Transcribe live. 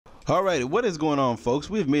Alright, what is going on, folks?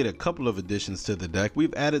 We've made a couple of additions to the deck.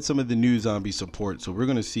 We've added some of the new zombie support, so we're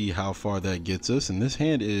going to see how far that gets us. And this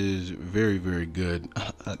hand is very, very good.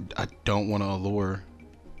 I don't want to allure.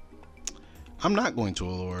 I'm not going to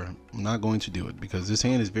allure. I'm not going to do it because this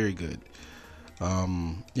hand is very good.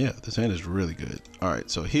 Yeah, this hand is really good. Alright,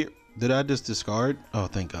 so here, did I just discard? Oh,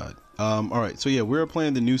 thank God. Alright, so yeah, we're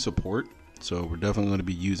playing the new support, so we're definitely going to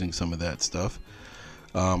be using some of that stuff.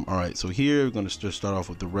 Alright, so here we're going to just start off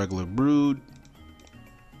with the regular brood.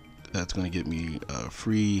 That's going to get me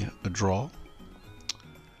a draw,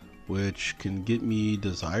 which can get me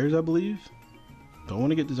desires, I believe. Don't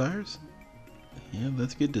want to get desires? Yeah,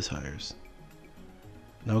 let's get desires.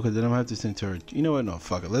 No, because then I'm going to have to send her. You know what? No,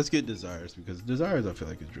 fuck it. Let's get desires because desires I feel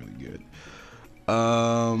like is really good.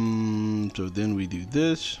 So then we do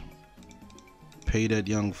this. Pay that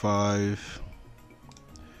young 5.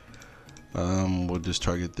 We'll just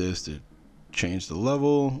target this to change the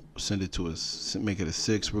level, send it to us, make it a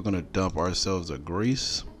 6. We're gonna dump ourselves a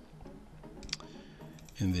grace,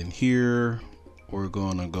 and then here we're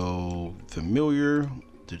gonna go familiar,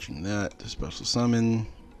 ditching that to special summon.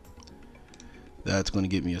 That's gonna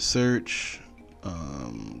get me a search.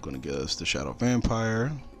 Gonna get us the shadow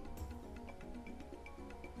vampire.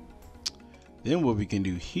 Then what we can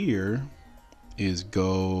do here is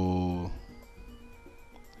go.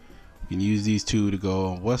 You can use these two to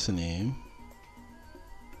go. What's the name?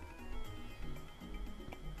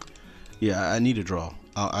 Yeah, I need a draw.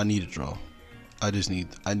 I need a draw. I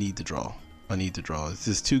need to draw. I need to draw. It's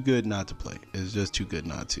just too good not to play. It's just too good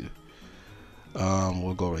not to.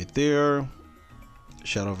 We'll go right there.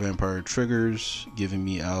 Shadow Vampire triggers, giving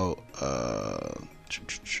me out I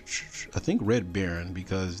think Red Baron,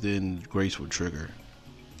 because then Grace would trigger.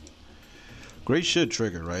 Grace should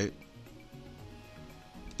trigger, right?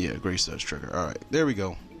 Yeah, Grace does trigger. All right, there we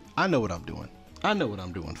go. I know what I'm doing. I know what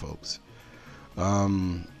I'm doing, folks.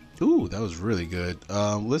 Ooh, that was really good.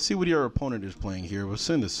 Let's see what your opponent is playing here. We'll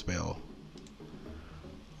send a spell.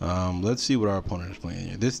 Let's see what our opponent is playing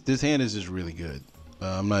here. This hand is just really good.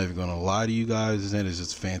 I'm not even gonna lie to you guys. This hand is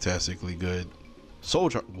just fantastically good.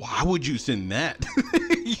 Soldier, why would you send that?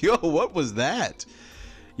 Yo, what was that?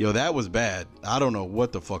 Yo, that was bad. I don't know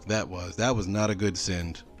what the fuck that was. That was not a good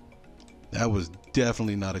send. That was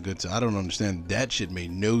definitely not a good send. I don't understand. That shit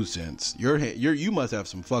made no sense. You must have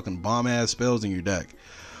some fucking bomb ass spells in your deck.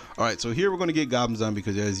 All right, so here we're gonna get Goblin Zombie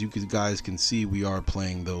because as you guys can see, we are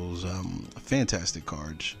playing those fantastic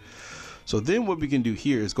cards. So then what we can do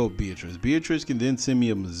here is go Beatrice. Beatrice can then send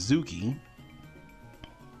me a Mizuki,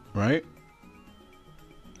 right?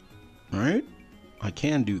 All right, I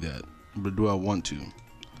can do that, but do I want to?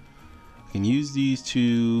 I can use these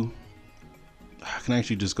two. I can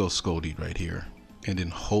actually just go Scoldy right here and then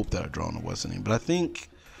hope that I draw on the Western name. But I think,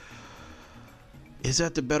 is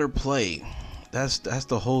that the better play? That's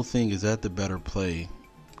the whole thing. Is that the better play?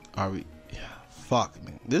 Are we? Yeah, fuck,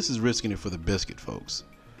 man. This is risking it for the biscuit, folks.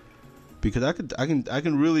 Because I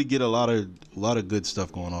can really get a lot of good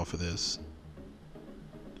stuff going on for this.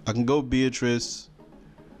 I can go Beatrice.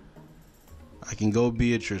 I can go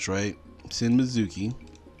Beatrice, right? Send Mizuki,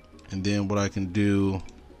 and then what I can do.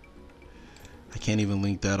 I can't even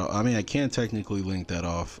link that off. I mean, I can technically link that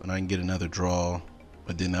off, and I can get another draw,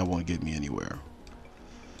 but then that won't get me anywhere.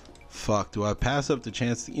 Fuck, do I pass up the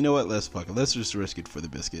chance? You know what? Let's fuck it. Let's just risk it for the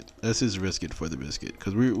biscuit. Let's just risk it for the biscuit,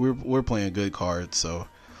 because we're playing good cards, so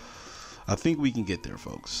I think we can get there,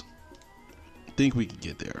 folks. I think we can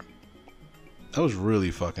get there. That was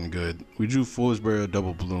really fucking good. We drew Fool's Burial,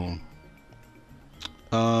 Double Bloom.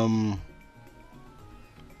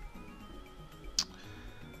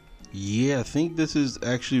 Yeah, I think this is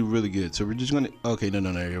actually really good. So we're just gonna, okay, no,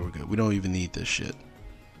 here we're good. We don't even need this shit.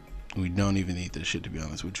 We don't even need this shit, to be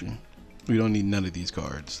honest with you. We don't need none of these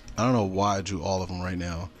cards. I don't know why I drew all of them right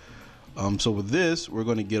now. So with this, we're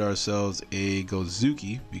gonna get ourselves a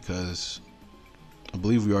Gozuki because I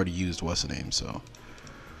believe we already used what's the name, so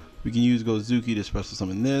we can use Gozuki to special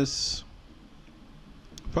summon this.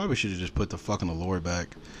 Probably should have just put the fucking Allure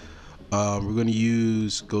back. We're going to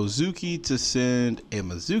use Gozuki to send a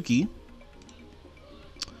Mizuki,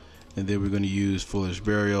 and then we're going to use Foolish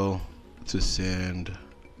Burial to send.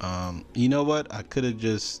 You know what? I could have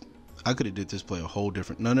did this play a whole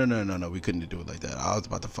different. No. We couldn't do it like that. I was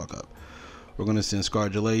about to fuck up. We're going to send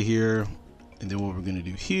Scargelay here, and then what we're going to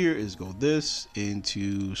do here is go this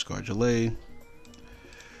into Scargelay.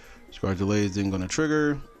 Scargelay is then going to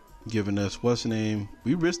trigger, giving us what's the name.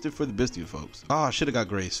 We risked it for the biscuit, folks. Oh, I should have got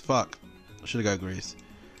Grace. Fuck, I should have got Grace.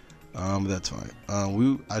 That's fine.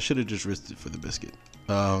 I should have just risked it for the biscuit.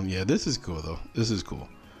 Yeah, this is cool though. This is cool.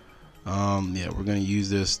 Yeah, we're gonna use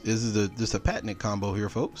this. This is just a patented combo here,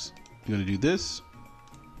 folks. We're gonna do this.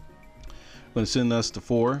 We're gonna send us to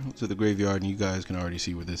 4 to the graveyard, and you guys can already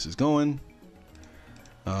see where this is going.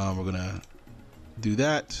 We're gonna do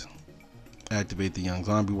that. Activate the young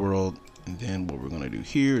zombie world, and then what we're gonna do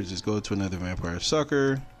here is just go to another vampire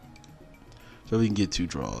sucker, so we can get 2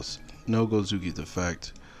 draws. No Gozuki's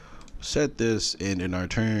effect. Set this, and in our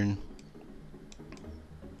turn,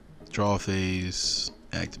 draw phase.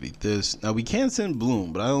 Activate this. Now we can send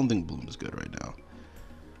Bloom, but I don't think Bloom is good right now.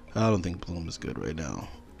 I don't think Bloom is good right now.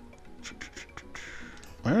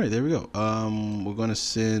 All right, there we go. We're gonna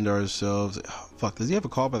send ourselves. Oh, fuck, does he have a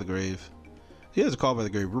call by the grave? If he has a call by the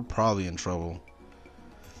grave, we're probably in trouble.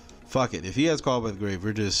 Fuck it. If he has call by the grave,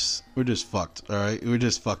 we're just fucked. All right, we're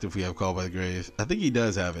just fucked if we have call by the grave. I think he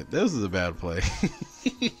does have it. This is a bad play.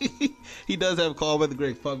 He does have call by the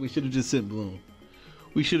grave. Fuck, we should have just sent Bloom.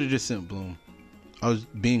 We should have just sent Bloom. I was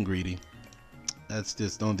being greedy. That's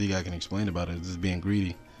just the only thing I can explain about it. It's just being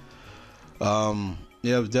greedy. Yeah,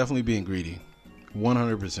 it was definitely being greedy.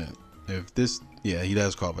 100%. If this, yeah, he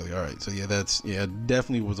does call by the. All right, so yeah, that's, yeah,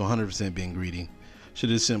 definitely was 100% being greedy.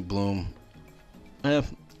 Should have sent Bloom. I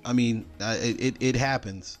mean, it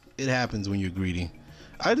happens. It happens when you're greedy.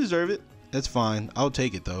 I deserve it. That's fine. I'll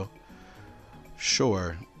take it though.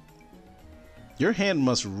 Sure. Your hand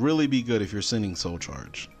must really be good if you're sending Soul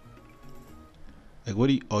Charge. Like, what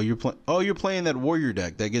do you? Oh, you're playing. Oh, you're playing that warrior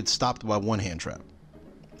deck that gets stopped by one hand trap.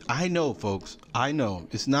 I know, folks. I know.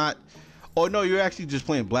 It's not. Oh no, you're actually just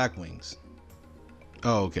playing Blackwings.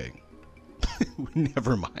 Oh, okay.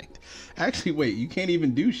 Never mind. Actually, wait. You can't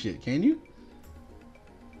even do shit, can you?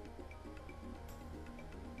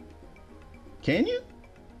 Can you?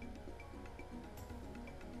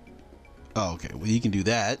 Oh, okay. Well, you can do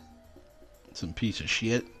that. Some piece of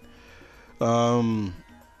shit. Oh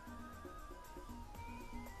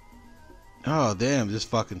damn! This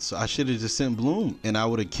fucking. I should have just sent Bloom, and I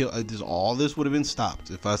would have killed. Just all this would have been stopped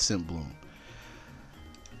if I sent Bloom.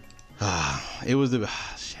 It was the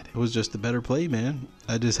shit. It was just a better play, man.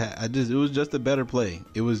 It was just a better play.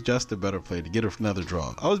 It was just a better play to get another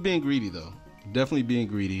draw. I was being greedy though. Definitely being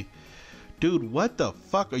greedy, dude. What the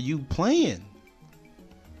fuck are you playing,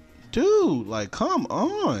 dude? Like, come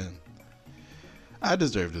on. I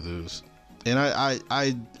deserve to lose. And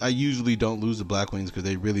I usually don't lose the Blackwings because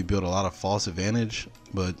they really build a lot of false advantage.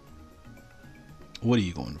 But what are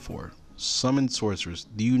you going for? Summon Sorceress.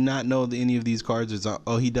 Do you not know that any of these cards is on?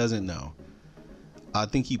 Oh, he doesn't know. I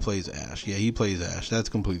think he plays Ash. Yeah, he plays Ash. That's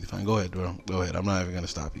completely fine. Go ahead, bro. Go ahead. I'm not even going to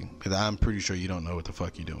stop you because I'm pretty sure you don't know what the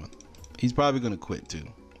fuck you're doing. He's probably going to quit too.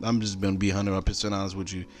 I'm just going to be 100% honest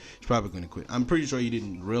with you. He's probably going to quit. I'm pretty sure you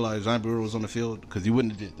didn't realize Zombie was on the field because he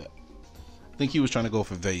wouldn't have did that. I think he was trying to go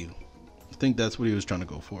for value. I think that's what he was trying to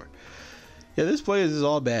go for. Yeah, this play is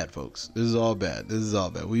all bad, folks. This is all bad. This is all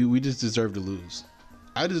bad. We just deserve to lose.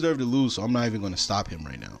 I deserve to lose, so I'm not even going to stop him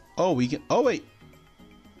right now. Oh, we can. Oh, wait.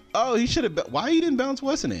 Oh, he should have. Why he didn't bounce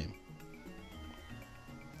what's the name?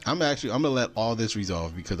 I'm going to let all this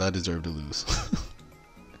resolve because I deserve to lose.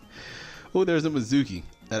 Oh, there's a Mizuki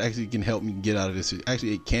that actually can help me get out of this.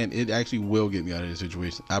 Actually, it can. It actually will get me out of this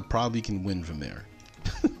situation. I probably can win from there.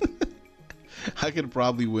 I could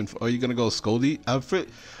probably win. Are you gonna go Scoldy?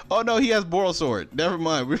 Oh no, he has Boral Sword. Never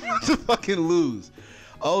mind. We're about to fucking lose.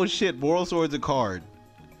 Oh shit, Boral Sword's a card.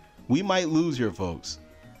 We might lose here, folks.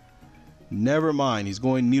 Never mind. He's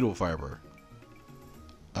going Needle Fiber.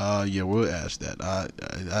 Yeah, we'll ask that.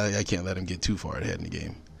 I can't let him get too far ahead in the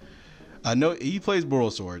game. I know he plays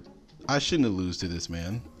Boral Sword. I shouldn't lose to this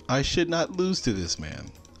man. I should not lose to this man.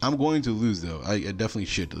 I'm going to lose though. I definitely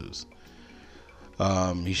should lose.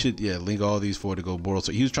 He should, yeah, link all these four to go Boral.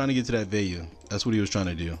 So he was trying to get to that value. That's what he was trying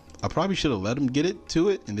to do. I probably should have let him get it to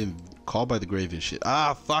it and then call by the grave and shit.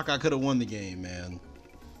 Ah, fuck, I could have won the game, man.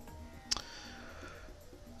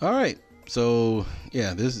 All right. So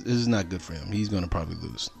yeah, this is not good for him. He's going to probably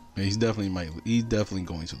lose. He's definitely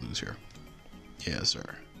going to lose here. Yes, sir.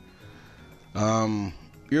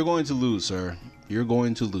 You're going to lose, sir. You're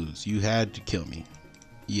going to lose. You had to kill me.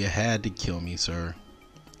 You had to kill me, sir.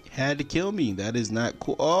 Had to kill me. That is not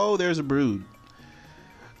cool. Oh, there's a brood.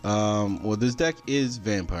 Well, this deck is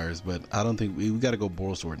vampires, but I don't think we got to go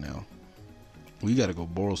Boral Sword now. We got to go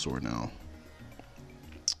Boral Sword now.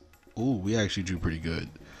 Ooh, we actually drew pretty good.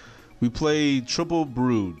 We played triple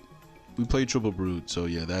brood. We played triple brood. So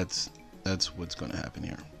yeah, that's what's going to happen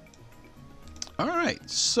here. All right.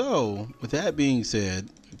 So with that being said,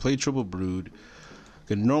 we played triple brood.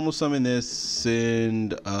 Gonna normal summon this,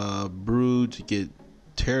 send brood to get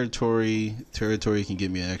territory. Territory can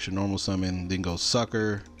give me an extra normal summon, then go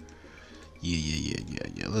sucker. Yeah.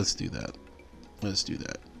 Let's do that.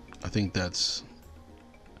 I think that's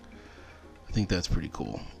pretty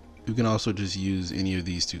cool. You can also just use any of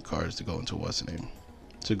these 2 cards to go into what's the name?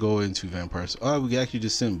 To go into vampires. Oh, we can actually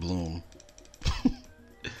just send Bloom.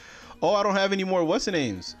 Oh, I don't have any more what's the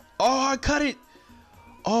names. Oh, I cut it.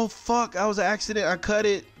 Oh fuck, that was an accident. I cut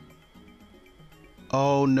it.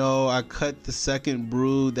 Oh no, I cut the second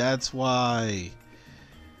brood. That's why.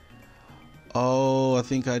 Oh, I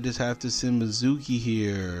think I just have to send Mizuki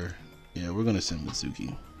here. Yeah, we're gonna send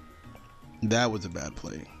Mizuki. That was a bad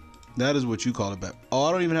play. That is what you call a bad. Oh,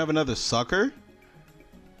 I don't even have another sucker.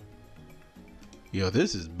 Yo,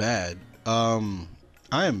 this is bad. I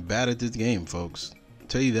am bad at this game, folks. I'll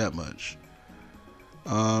tell you that much.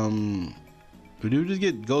 Do we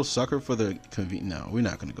just go sucker for the convenience? No, we're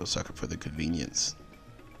not gonna go sucker for the convenience.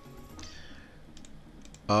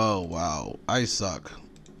 Oh wow, I suck.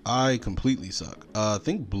 I completely suck. I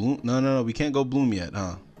think Bloom. No, we can't go Bloom yet,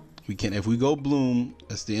 huh? We can. If we go Bloom,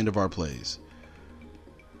 that's the end of our plays.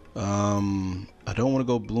 I don't want to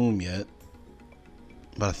go Bloom yet,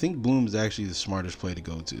 but I think Bloom is actually the smartest play to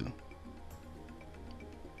go to.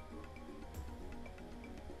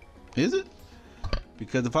 Is it?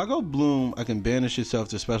 Because if I go Bloom, I can banish itself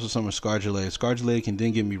to special summon Scargelay. Scargelay can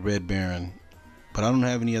then give me Red Baron, but I don't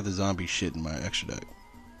have any other zombie shit in my extra deck.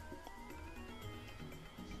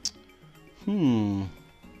 Oh,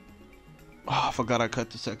 I forgot I cut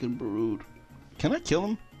the second brood. Can I kill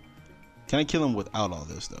him? Can I kill him without all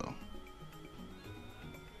this though?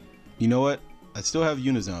 You know what? I still have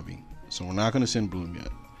Unizombie, so we're not gonna send Bloom yet.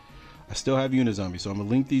 I still have Unizombie, so I'm gonna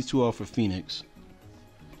link these 2 off for Phoenix,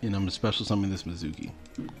 and I'm gonna special summon this Mizuki.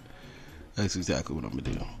 That's exactly what I'm gonna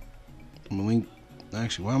do. I'm gonna link.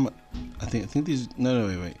 Actually, why am I think these. No,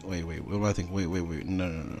 wait. What do I think? Wait. No.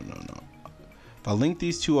 If I link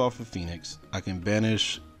these 2 off of Phoenix, I can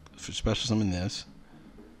banish for special summon this,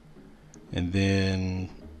 and then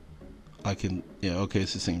I can. Yeah, okay,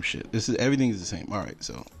 it's the same shit. Everything is the same. All right,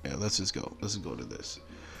 so yeah, let's just go. Let's just go to this.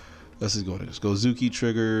 Let's just go to this. Go Zuki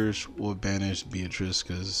triggers. We'll banish Beatrice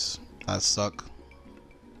because I suck.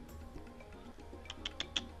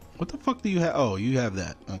 What the fuck do you have? Oh, you have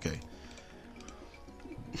that. Okay.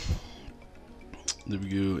 There we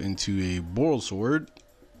go into a Boral Sword.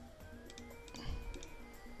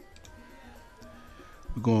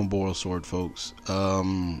 We're going Boral Sword, folks.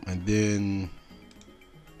 And then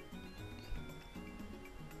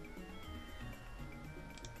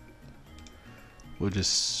we'll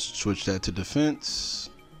just switch that to defense.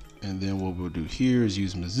 And then what we'll do here is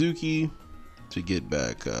use Mizuki to get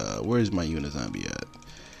back. Where's my Unizombie at?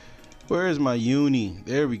 Where's my Uni?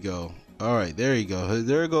 There we go. All right, there you go.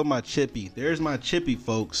 There go my Chippy. There's my Chippy,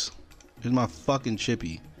 folks. There's my fucking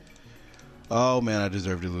Chippy. Oh man, I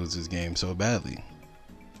deserve to lose this game so badly.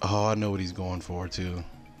 Oh, I know what he's going for too.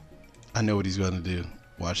 I know what he's going to do.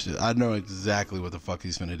 Watch this. I know exactly what the fuck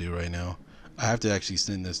he's going to do right now. I have to actually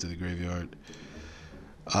send this to the graveyard.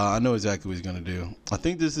 I know exactly what he's going to do. I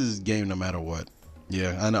think this is game no matter what.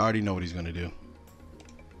 Yeah, I already know what he's going to do.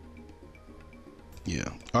 Yeah,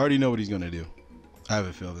 I already know what he's going to do. I have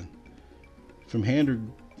a feeling. From hand or...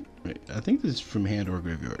 Wait, I think this is from hand or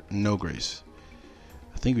graveyard. No grace.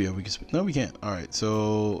 I think we can... No, we can't. All right,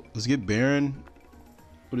 so let's get Baron.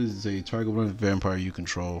 What does it say? Target one vampire you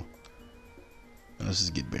control. Let's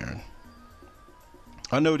just get Baron.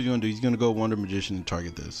 I know what he's gonna do. He's gonna go Wonder Magician and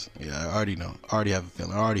target this. Yeah, I already know. I already have a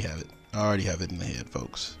feeling. I already have it. I already have it in the head,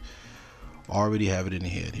 folks. Already have it in the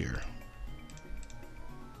head here.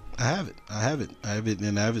 I have it. I have it. I have it,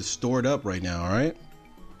 and I have it stored up right now. All right.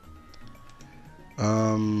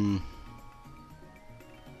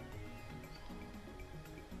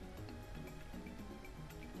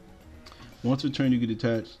 Once per turn, you can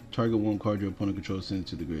attach target one card your opponent controls, send it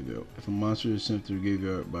to the graveyard. If a monster is sent to the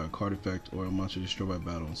graveyard by a card effect, or a monster is destroyed by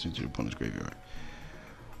battle and sent to your opponent's graveyard.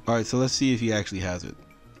 Alright, so let's see if he actually has it.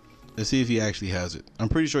 Let's see if he actually has it. I'm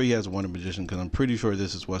pretty sure he has a Wonder Magician, because I'm pretty sure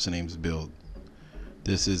this is what's the name's build.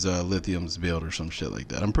 This is Lithium's build or some shit like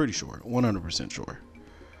that. I'm pretty sure. 100% sure.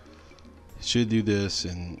 He should do this,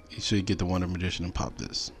 and he should get the Wonder Magician and pop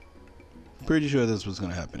this. Pretty sure that's what's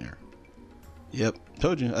going to happen here. Yep,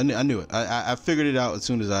 told you. I knew it. I figured it out as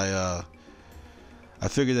soon as I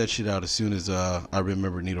figured that shit out as soon as I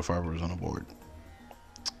remembered Needle Fiber was on the board.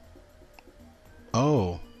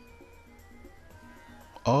 Oh,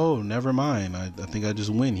 never mind. I think I just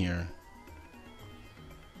win here.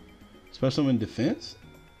 Special in defense,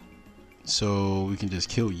 so we can just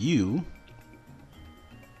kill you.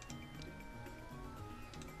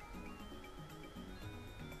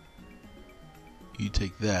 You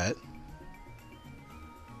take that.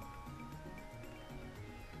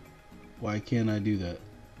 Why can't I do that?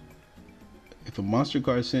 If a monster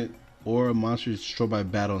card is sent or a monster is destroyed by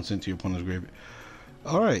battle and sent to your opponent's graveyard.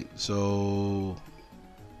 Alright, so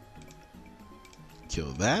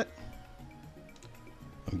kill that.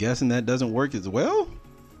 I'm guessing that doesn't work as well.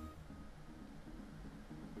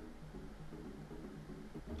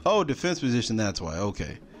 Oh, defense position, that's why.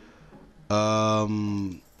 Okay.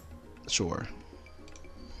 Sure.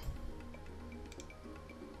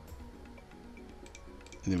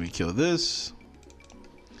 And then we kill this.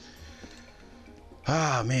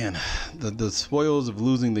 Ah, man. The spoils of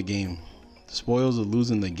losing the game. The spoils of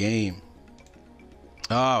losing the game.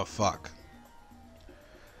 Oh, fuck.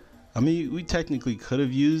 I mean, we technically could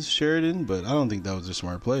have used Sheridan, but I don't think that was a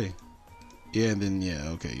smart play. Yeah, and then, yeah,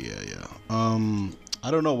 okay, yeah. I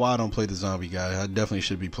don't know why I don't play the zombie guy. I definitely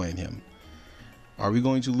should be playing him. Are we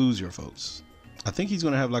going to lose here, folks? I think he's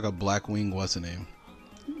going to have like a Blackwing, what's the name?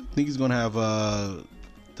 I think he's going to have the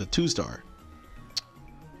 2-star.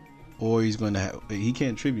 Or he's going to have, he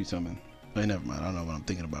can't tribute summon. Wait, never mind. I don't know what I'm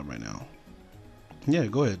thinking about right now. Yeah,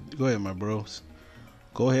 go ahead. Go ahead, my bros.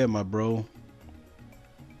 Go ahead, my bro.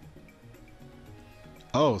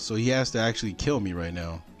 Oh, so he has to actually kill me right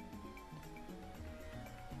now.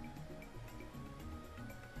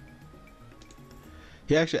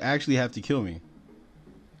 He actually have to kill me.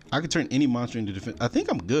 I could turn any monster into defense. I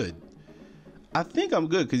think I'm good. I think I'm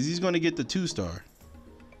good because he's going to get the 2-star.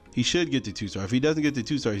 He should get the 2-star. If he doesn't get the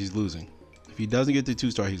 2-star, he's losing. If he doesn't get the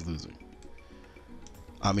 2-star, he's losing.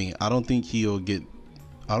 I mean, I don't think he'll get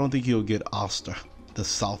Ulster, the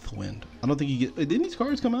South Wind. I don't think he get. Didn't these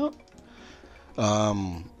cards come out?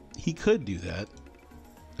 He could do that.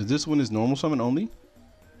 Is this one is normal summon only?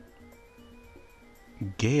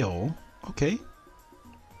 Gale. Okay.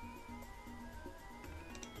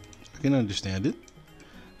 I can understand it.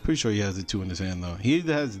 Pretty sure he has the 2 in his hand though. He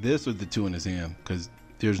either has this or the 2 in his hand because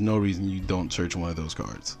there's no reason you don't search one of those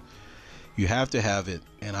cards. You have to have it,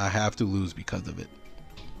 and I have to lose because of it.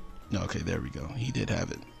 Okay, there we go. He did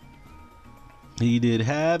have it. He did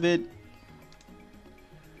have it.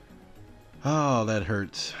 Oh, that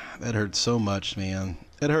hurts. That hurts so much, man.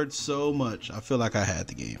 That hurts so much. I feel like I had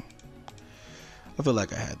the game. I feel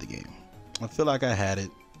like I had the game. I feel like I had it.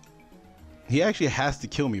 He actually has to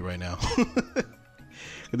kill me right now. Because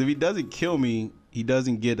if he doesn't kill me, he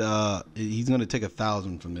doesn't get, he's going to take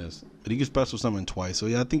 1,000 from this. But he can special summon twice. So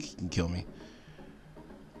yeah, I think he can kill me.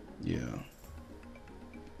 Yeah.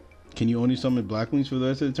 Can you only summon Blackwings for the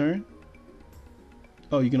rest of the turn?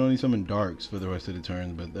 Oh, you can only summon Darks for the rest of the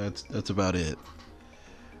turn, but that's about it.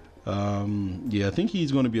 Yeah, I think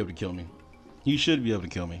he's going to be able to kill me. He should be able to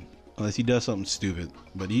kill me. Unless he does something stupid.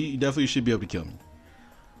 But he definitely should be able to kill me.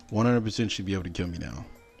 100% should be able to kill me now.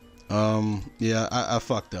 Yeah, I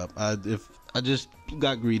fucked up. I just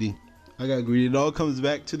got greedy. I got greedy. It all comes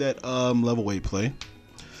back to that level weight play.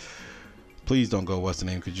 Please don't go what's the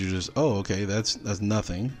name, because you just, oh, okay, that's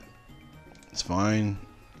nothing. It's fine.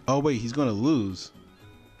 Oh wait, he's gonna lose.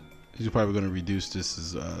 He's probably gonna reduce this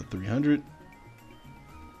as 300.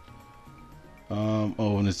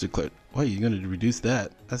 Oh, and it's declared. Wait, you're gonna reduce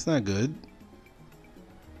that? That's not good.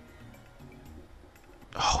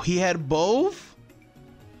 Oh, he had both?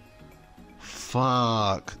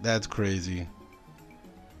 Fuck, that's crazy.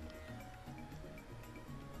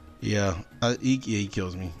 Yeah, he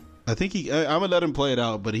kills me. I think I'm gonna let him play it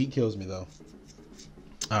out, but he kills me though.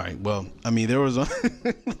 All right, well, I mean, there was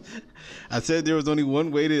I said there was only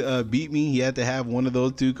one way to beat me. He had to have one of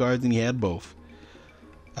those 2 cards, and he had both.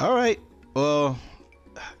 All right, well,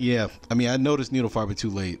 yeah. I mean, I noticed Needle Fiber too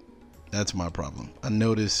late. That's my problem. I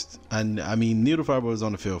noticed. I mean, Needle Fiber was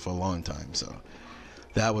on the field for a long time, so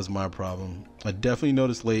that was my problem. I definitely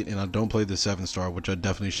noticed late, and I don't play the 7-star, which I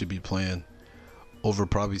definitely should be playing over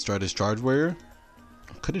probably Stratus Charge Warrior.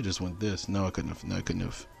 Could have just went this. No, I couldn't have. No, I couldn't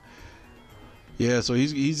have. Yeah, so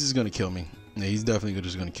he's just gonna kill me. Yeah, he's definitely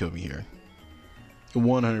just gonna kill me here.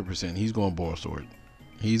 100%. He's going Boral Sword.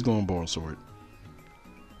 He's going Boral Sword.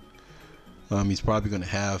 He's probably gonna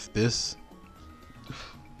have this.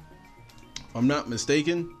 If I'm not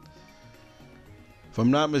mistaken,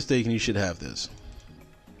 he should have this.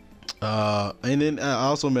 And then I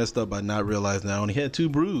also messed up by not realizing I only had 2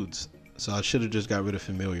 broods, so I should have just got rid of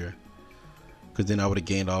Familiar. Because then I would have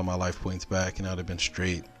gained all my life points back, and I would have been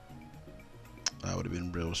straight. I would have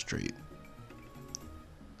been real straight.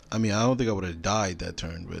 I mean, I don't think I would have died that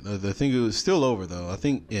turn, but the thing, it was still over though. I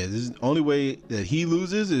think, yeah, this is the only way that he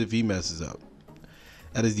loses is if he messes up.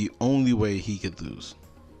 That is the only way he could lose.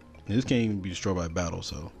 And this can't even be destroyed by battle,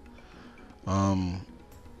 so.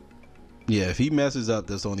 Yeah, if he messes up,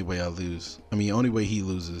 that's the only way I lose. I mean, only way he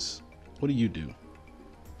loses. What do you do?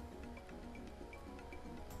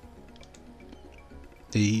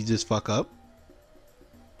 Did he just fuck up?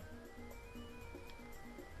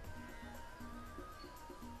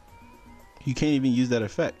 You can't even use that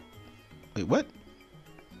effect. Wait, what?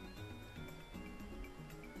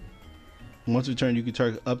 Once a turn, you can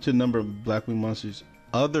target up to the number of Blackwing monsters.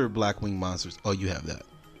 Other Blackwing monsters. Oh, you have that.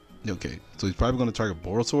 Okay, so he's probably going to target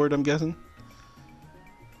Borosword, I'm guessing.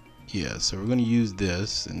 Yeah, so we're going to use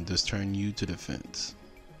this and just turn you to defense.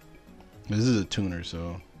 This is a tuner,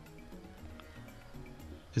 so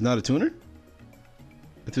it's not a tuner.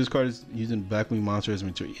 If this card is using Blackwing monster as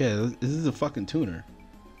material, yeah, this is a fucking tuner.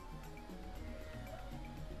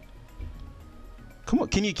 Come on,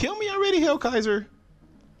 can you kill me already, Hellkaiser?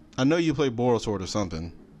 I know you play Borosword or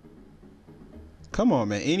something. Come on,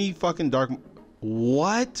 man. Any fucking dark...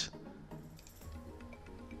 What?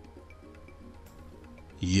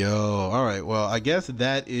 Yo, alright. Well, I guess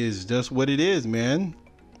that is just what it is, man.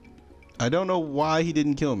 I don't know why he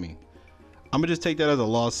didn't kill me. I'm gonna just take that as a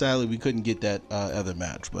loss. Sadly, we couldn't get that other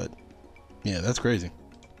match, but... Yeah, that's crazy.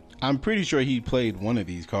 I'm pretty sure he played one of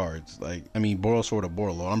these cards. Like, I mean, Borosword or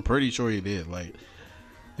Borolo. I'm pretty sure he did. Like...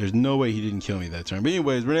 There's no way he didn't kill me that turn. But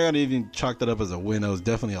anyways, we're not gonna even chalk that up as a win. That was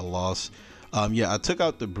definitely a loss. Yeah, I took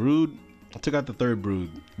out the Brood. I took out the third Brood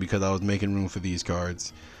because I was making room for these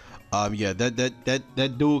cards. Yeah,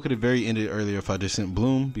 that duel could have very ended earlier if I just sent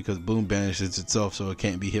Bloom, because Bloom banishes itself so it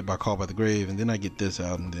can't be hit by Call by the Grave, and then I get this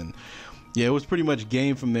out, and then yeah, it was pretty much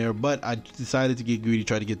game from there. But I decided to get greedy,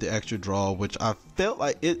 try to get the extra draw, which I felt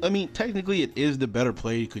like it. I mean, technically it is the better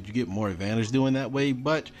play because you get more advantage doing that way,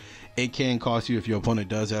 but it can cost you if your opponent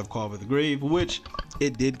does have Call by the Grave, which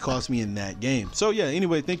it did cost me in that game. So yeah,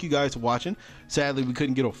 anyway, thank you guys for watching. Sadly, we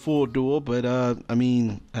couldn't get a full duel, but I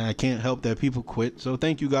mean, I can't help that people quit. So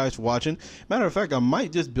thank you guys for watching. Matter of fact, I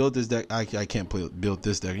might just build this deck. I can't build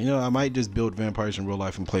this deck. You know, I might just build vampires in real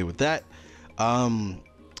life and play with that.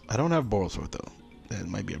 I don't have Borosword though. That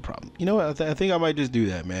might be a problem. You know what? I think I might just do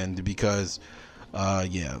that, man, because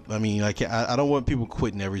yeah, I mean, I don't want people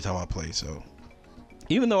quitting every time I play. So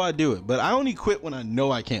even though I do it, but I only quit when I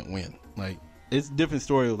know I can't win. Like, it's a different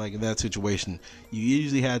story. Like in that situation, you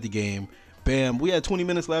usually had the game. Bam, we had 20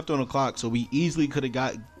 minutes left on the clock, so we easily could have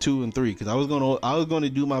got 2 and 3, because I was gonna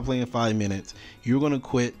do my play in 5 minutes. You were gonna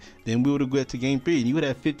quit, then we would have got to game 3, and you would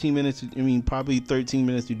have 15 minutes. I mean, probably 13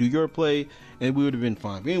 minutes to do your play, and we would have been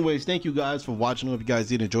fine. But anyways, thank you guys for watching. I hope you guys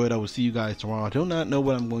did enjoy it. I will see you guys tomorrow. I do not know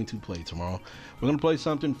what I'm going to play tomorrow. We're gonna play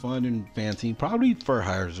something fun and fancy, probably Fur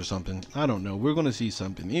Hires or something. I don't know. We're gonna see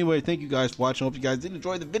something. Anyway, thank you guys for watching. I hope you guys did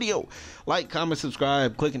enjoy the video. Like, comment,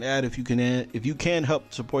 subscribe, click and add if you can. If you can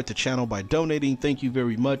help support the channel by donating, thank you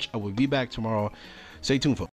very much. I will be back tomorrow. Stay tuned, folks.